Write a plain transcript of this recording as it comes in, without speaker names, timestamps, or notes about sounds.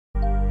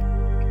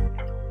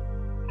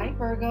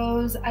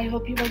Virgos. I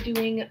hope you are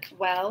doing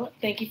well.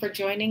 Thank you for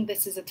joining.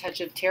 This is A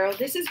Touch of Tarot.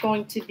 This is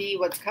going to be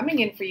what's coming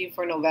in for you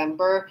for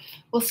November.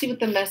 We'll see what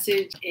the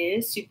message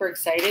is. Super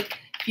excited.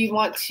 If you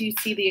want to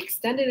see the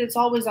extended, it's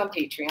always on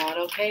Patreon,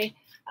 okay?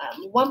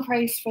 One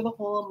price for the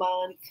whole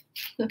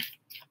month.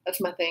 That's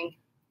my thing.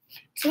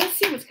 So let's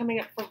see what's coming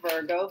up for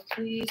Virgo.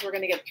 Please, we're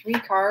going to get 3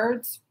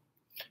 cards.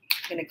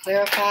 I'm going to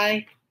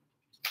clarify.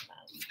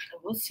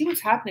 We'll see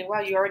what's happening. Wow,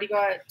 you already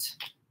got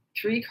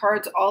 3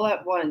 cards all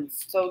at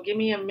once. So give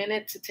me a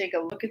minute to take a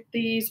look at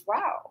these.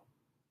 Wow.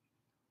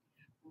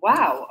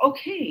 Wow.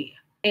 Okay.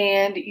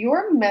 And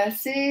your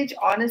message,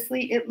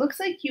 honestly, it looks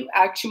like you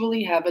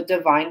actually have a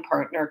divine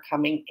partner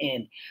coming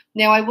in.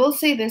 Now, I will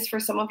say this for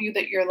some of you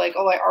that you're like,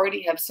 oh, I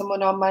already have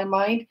someone on my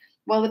mind.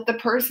 Well, if the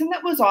person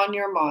that was on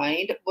your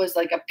mind was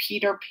like a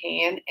Peter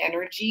Pan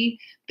energy,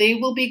 they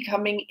will be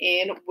coming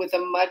in with a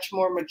much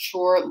more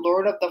mature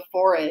Lord of the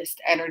Forest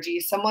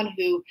energy, someone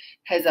who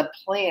has a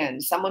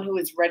plan, someone who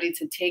is ready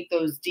to take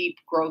those deep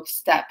growth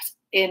steps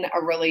in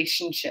a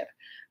relationship.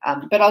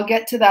 But I'll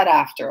get to that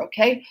after,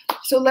 okay?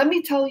 So let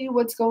me tell you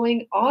what's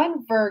going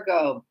on,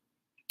 Virgo.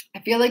 I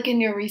feel like in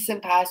your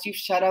recent past, you've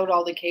shut out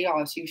all the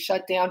chaos. You've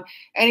shut down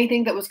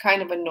anything that was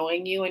kind of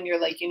annoying you. And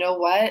you're like, you know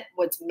what?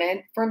 What's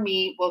meant for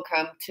me will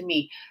come to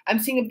me. I'm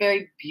seeing a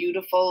very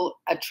beautiful,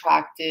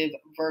 attractive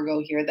Virgo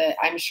here that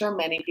I'm sure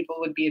many people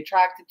would be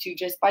attracted to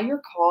just by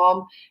your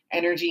calm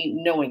energy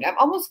knowing. I'm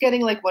almost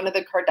getting like one of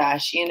the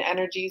Kardashian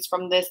energies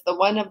from this, the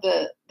one of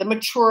the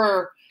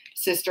mature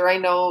sister. I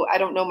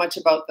don't know much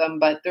about them,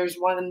 but there's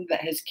one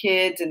that has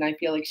kids and I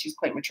feel like she's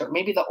quite mature.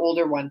 Maybe the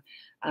older one.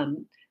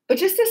 But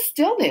just a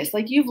stillness,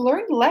 like you've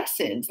learned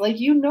lessons, like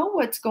you know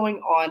what's going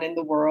on in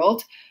the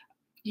world.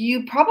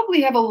 You probably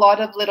have a lot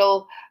of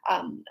little,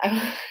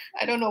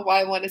 I don't know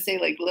why I want to say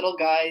like little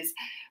guys,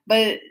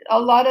 but a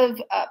lot of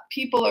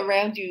people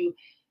around you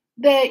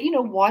that,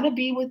 want to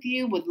be with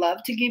you, would love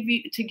to give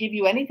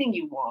you anything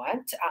you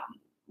want,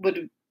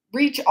 would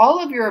reach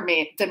all of your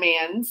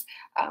demands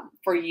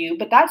for you,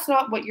 but that's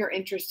not what you're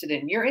interested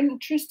in. You're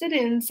interested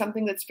in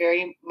something that's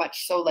very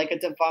much so like a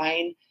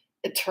divine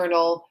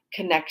eternal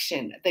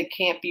connection that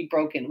can't be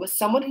broken with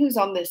someone who's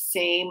on the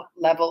same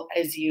level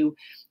as you.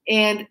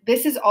 And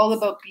this is all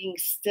about being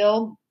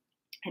still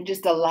and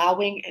just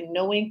allowing and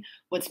knowing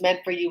what's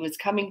meant for you is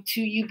coming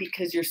to you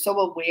because you're so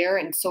aware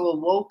and so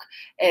awoke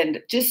and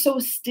just so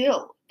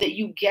still that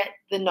you get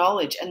the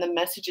knowledge and the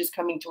messages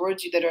coming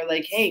towards you that are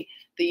like, hey,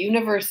 the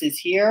universe is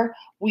here.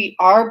 We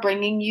are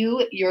bringing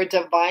you your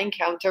divine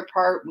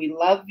counterpart. We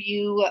love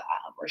you.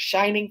 We're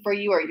shining for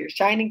you, or you're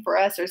shining for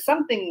us, or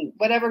something,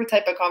 whatever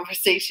type of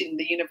conversation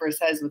the universe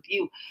has with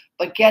you.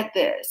 But get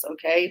this,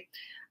 okay?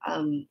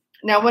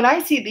 Now, when I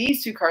see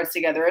these 2 cards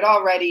together, it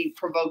already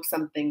provokes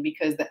something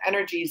because the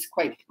energy is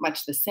quite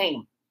much the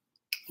same.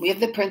 We have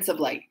the Prince of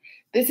Light.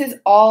 This is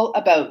all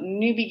about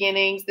new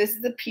beginnings. This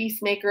is a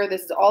peacemaker.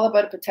 This is all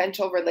about a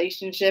potential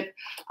relationship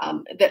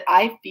that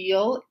I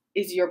feel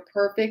is your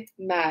perfect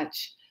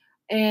match.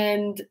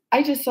 And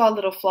I just saw a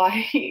little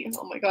fly.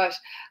 Oh my gosh.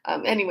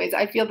 Anyways,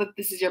 I feel that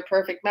this is your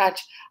perfect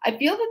match. I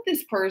feel that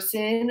this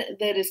person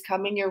that is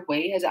coming your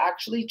way has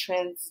actually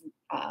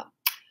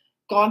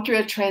gone through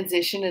a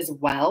transition as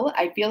well.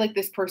 I feel like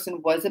this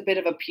person was a bit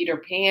of a Peter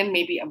Pan,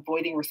 maybe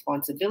avoiding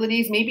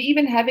responsibilities, maybe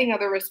even having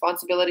other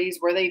responsibilities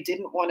where they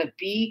didn't want to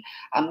be,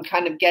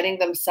 kind of getting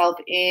themselves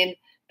in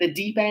the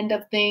deep end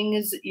of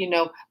things,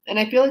 and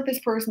I feel like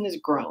this person has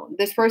grown.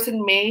 This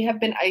person may have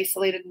been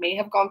isolated, may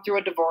have gone through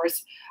a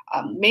divorce,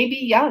 maybe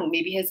young,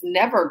 maybe has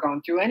never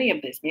gone through any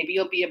of this. Maybe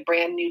you'll be a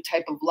brand new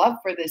type of love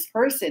for this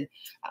person.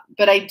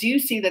 But I do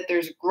see that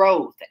there's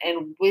growth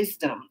and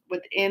wisdom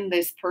within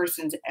this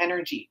person's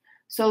energy.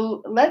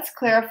 So let's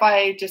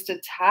clarify just a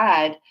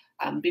tad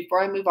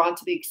before I move on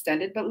to the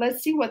extended, but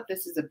let's see what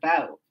this is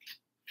about.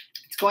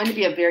 It's going to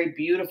be a very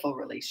beautiful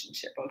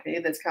relationship, okay,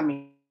 that's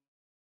coming.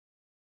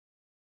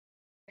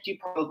 You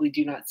probably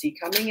do not see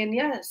coming. And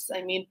yes,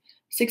 I mean,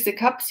 6 of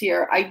Cups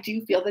here, I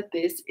do feel that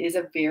this is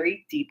a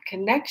very deep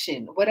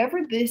connection. Whatever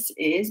this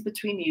is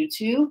between you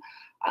two,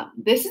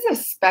 this is a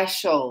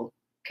special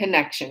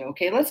connection,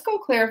 okay? Let's go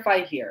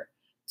clarify here.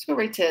 Let's go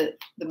right to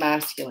the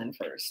masculine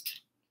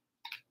first.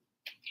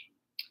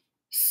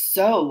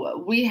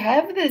 So we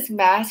have this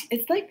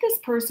it's like this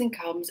person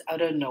comes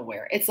out of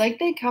nowhere. It's like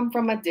they come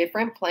from a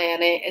different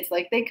planet. It's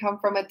like they come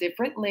from a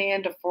different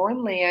land, a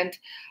foreign land.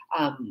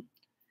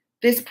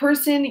 This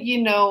person,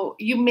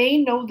 you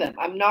may know them.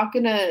 I'm not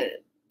going to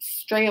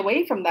stray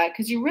away from that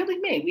because you really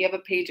may. We have a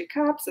Page of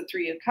Cups, a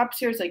 3 of Cups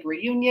here. It's like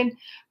reunion.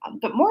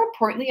 But more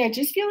importantly, I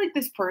just feel like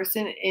this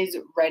person is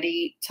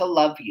ready to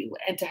love you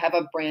and to have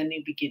a brand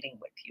new beginning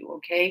with you,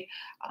 okay?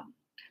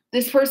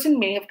 This person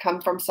may have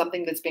come from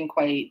something that's been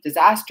quite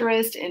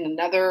disastrous in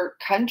another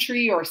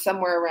country or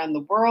somewhere around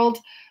the world.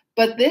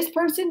 But this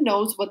person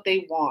knows what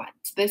they want.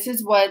 This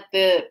is what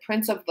the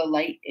Prince of the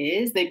Light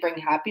is. They bring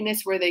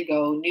happiness where they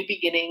go, new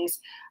beginnings,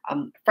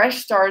 fresh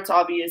starts,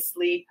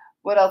 obviously.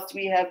 What else do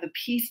we have? The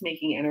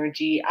peacemaking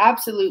energy.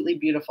 Absolutely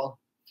beautiful.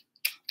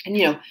 And,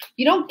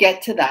 you don't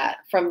get to that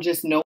from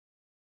just no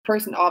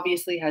person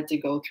obviously had to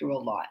go through a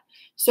lot.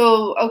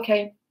 So,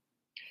 okay,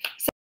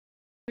 so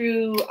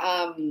through,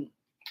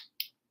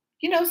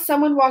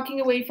 someone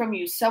walking away from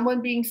you,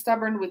 someone being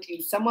stubborn with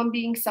you, someone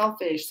being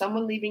selfish,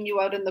 someone leaving you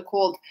out in the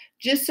cold.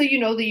 Just so you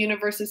know, the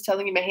universe is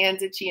telling you, my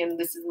hand's itchy, and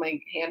this is my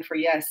hand for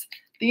yes.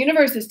 The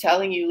universe is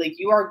telling you, like,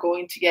 you are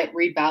going to get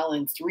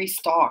rebalanced,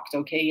 restocked.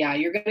 Okay. Yeah.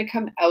 You're going to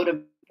come out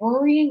of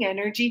worrying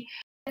energy.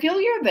 I feel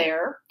you're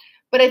there,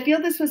 but I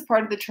feel this was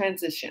part of the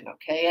transition.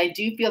 Okay. I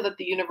do feel that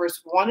the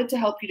universe wanted to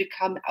help you to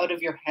come out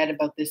of your head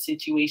about this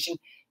situation.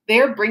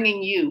 They're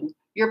bringing you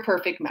your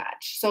perfect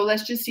match. So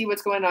let's just see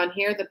what's going on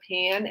here. The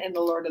Pan and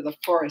the Lord of the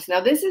Forest.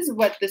 Now, this is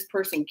what this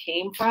person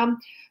came from.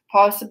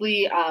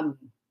 Possibly,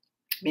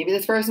 maybe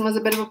this person was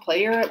a bit of a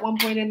player at one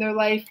point in their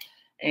life.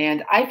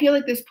 And I feel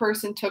like this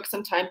person took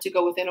some time to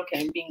go within. Okay,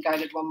 I'm being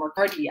guided one more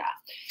card. Yeah.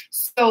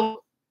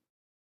 So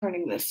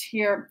turning this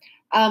here.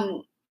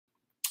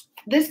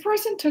 This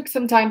person took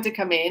some time to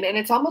come in, and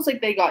it's almost like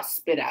they got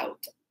spit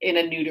out in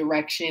a new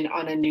direction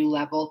on a new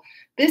level.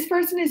 This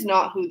person is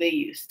not who they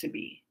used to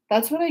be.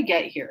 That's what I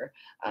get here.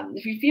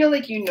 If you feel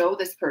like you know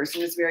this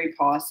person, it's very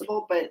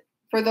possible. But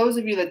for those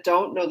of you that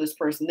don't know this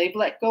person, they've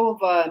let go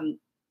of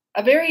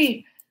a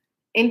very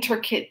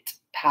intricate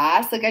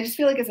past. Like, I just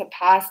feel like it's a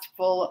past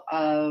full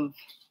of,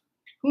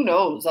 who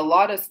knows, a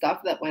lot of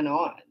stuff that went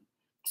on.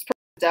 This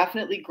person's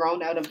definitely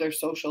grown out of their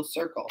social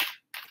circle.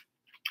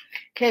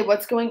 Okay,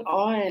 what's going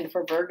on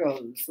for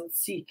Virgos? Let's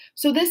see.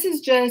 So this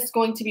is just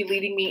going to be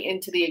leading me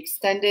into the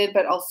extended,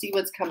 but I'll see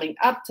what's coming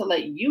up to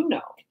let you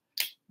know.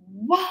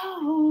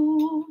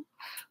 Wow.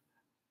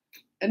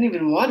 I didn't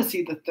even want to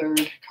see the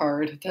third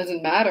card. It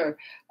doesn't matter.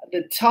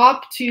 The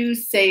top two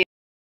say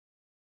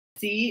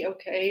see.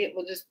 Okay,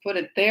 we'll just put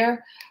it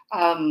there.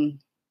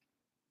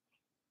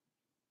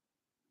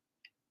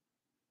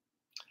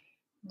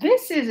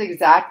 This is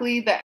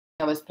exactly the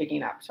I was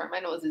picking up. Sorry, my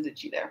nose is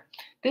itchy there.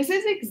 This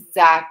is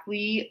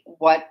exactly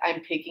what I'm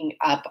picking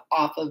up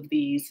off of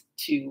these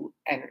two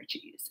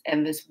energies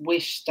and this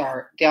wish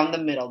star down the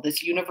middle,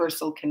 this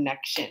universal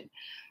connection.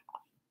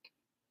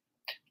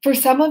 For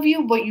some of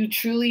you, what you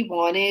truly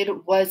wanted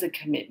was a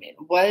commitment,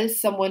 was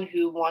someone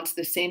who wants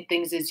the same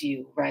things as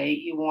you, right?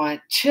 You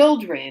want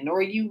children,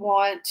 or you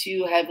want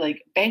to have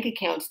like bank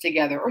accounts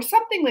together or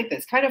something like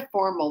this, kind of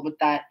formal with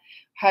that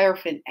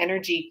Hierophant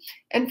energy.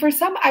 And for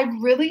some, I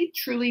really,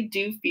 truly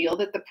do feel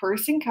that the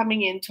person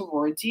coming in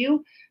towards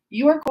you,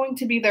 you are going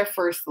to be their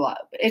first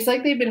love. It's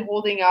like they've been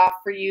holding off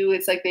for you.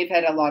 It's like they've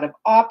had a lot of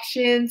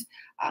options.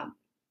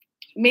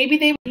 Maybe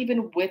they were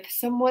even with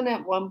someone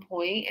at one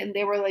point and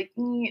they were like,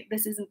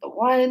 this isn't the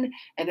one.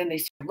 And then they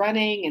started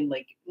running and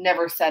like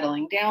never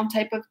settling down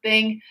type of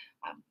thing.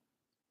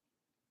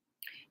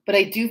 But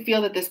I do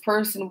feel that this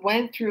person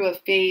went through a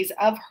phase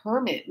of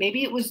hermit.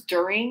 Maybe it was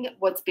during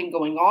what's been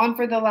going on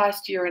for the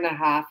last year and a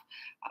half.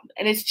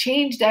 And it's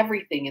changed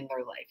everything in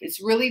their life.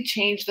 It's really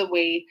changed the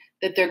way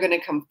that they're going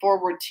to come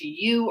forward to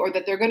you or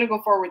that they're going to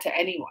go forward to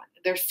anyone.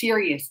 They're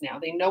serious now.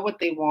 They know what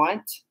they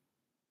want.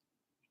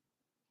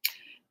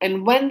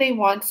 And when they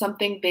want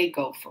something, they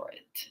go for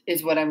it,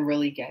 is what I'm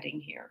really getting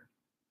here.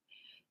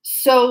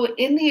 So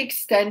in the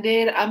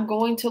extended, I'm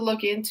going to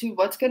look into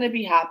what's going to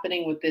be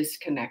happening with this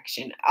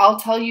connection. I'll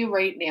tell you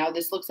right now,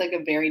 this looks like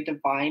a very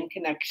divine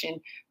connection,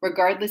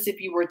 regardless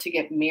if you were to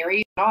get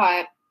married or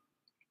not.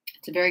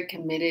 It's a very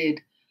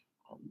committed,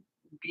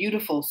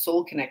 beautiful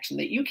soul connection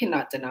that you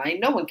cannot deny.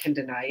 No one can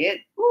deny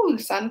it. Ooh,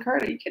 Sun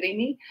card, are you kidding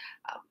me?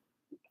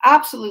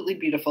 Absolutely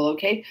beautiful,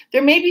 okay?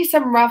 There may be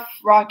some rough,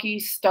 rocky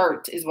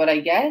start is what I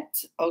get,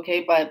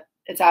 okay? But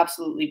it's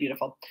absolutely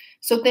beautiful.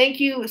 So thank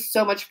you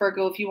so much,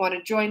 Virgo. If you want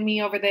to join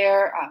me over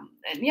there,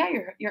 and yeah,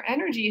 your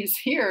energy is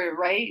here,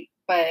 right?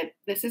 But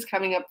this is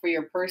coming up for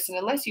your person,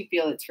 unless you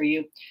feel it's for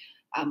you.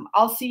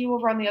 I'll see you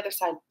over on the other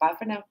side. Bye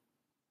for now.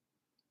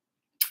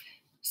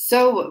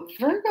 So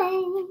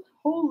Virgo,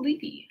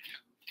 holy.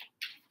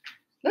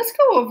 Let's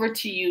go over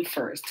to you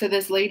first, to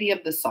this lady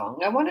of the song.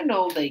 I want to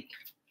know, like,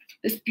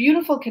 this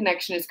beautiful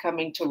connection is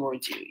coming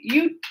towards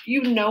you.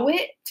 You know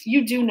it.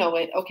 You do know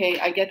it. Okay,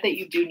 I get that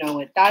you do know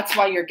it. That's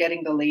why you're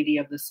getting the lady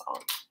of the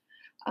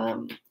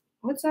song.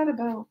 What's that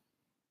about?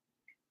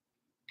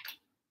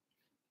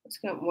 Let's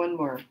get one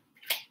more.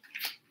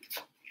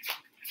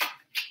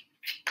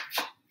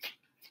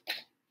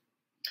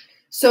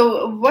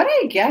 So what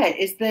I get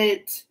is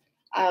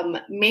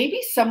that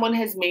maybe someone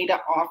has made an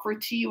offer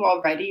to you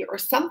already or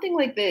something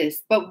like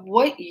this, but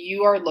what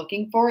you are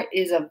looking for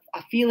is a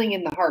feeling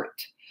in the heart.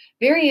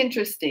 Very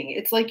interesting.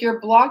 It's like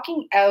you're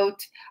blocking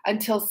out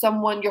until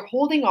someone, you're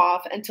holding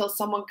off until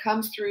someone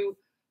comes through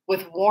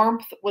with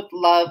warmth, with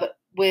love,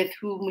 with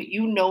whom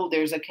you know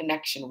there's a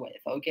connection with.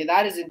 Okay,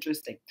 that is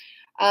interesting.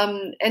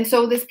 And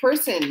so this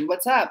person,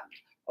 what's up?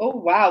 Oh,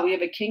 wow, we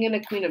have a King and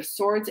a Queen of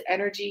Swords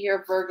energy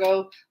here,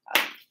 Virgo.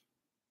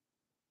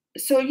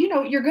 So,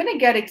 you're going to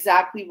get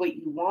exactly what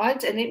you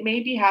want, and it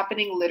may be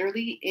happening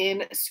literally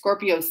in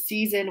Scorpio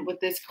season with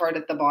this card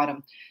at the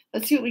bottom.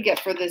 Let's see what we get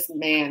for this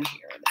man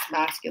here, this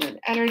masculine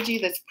energy,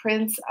 this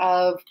Prince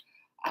of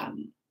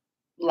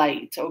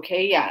light.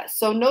 Okay, yeah.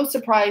 So no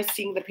surprise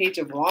seeing the Page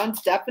of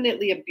Wands.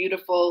 Definitely a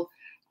beautiful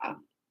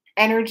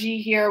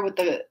energy here with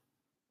the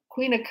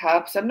Queen of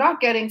Cups. I'm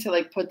not getting to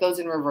like put those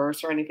in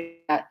reverse or anything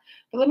like that,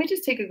 but let me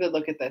just take a good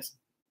look at this.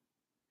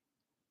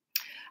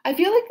 I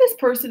feel like this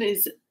person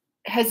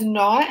has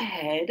not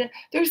had,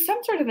 there's some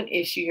sort of an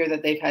issue here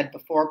that they've had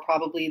before.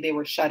 Probably they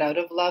were shut out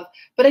of love,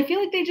 but I feel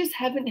like they just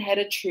haven't had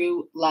a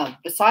true love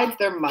besides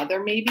their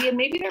mother, maybe. And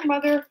maybe their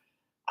mother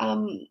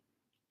um,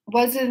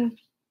 wasn't,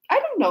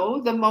 I don't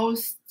know, the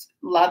most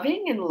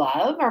loving in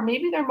love, or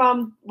maybe their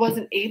mom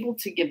wasn't able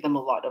to give them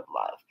a lot of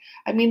love.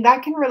 I mean,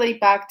 that can relate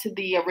back to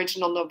the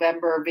original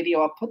November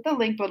video. I'll put the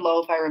link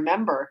below if I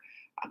remember.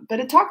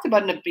 But it talked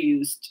about an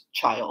abused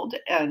child,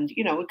 and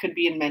it could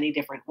be in many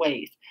different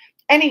ways.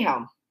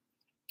 Anyhow,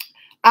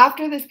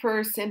 after this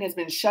person has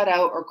been shut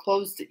out or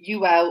closed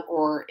you out,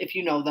 or if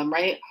you know them,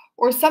 right?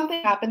 Or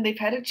something happened, they've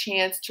had a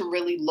chance to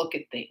really look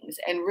at things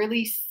and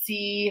really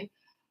see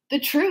the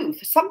truth.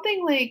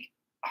 Something like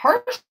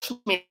harsh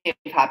may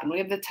have happened. We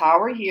have the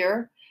Tower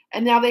here,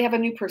 and now they have a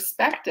new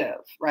perspective,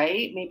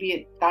 right?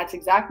 Maybe that's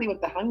exactly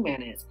what the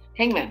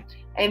Hangman.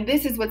 And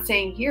this is what's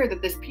saying here,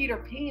 that this Peter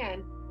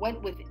Pan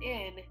went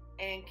within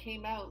and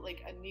came out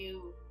like a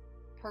new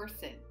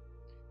person.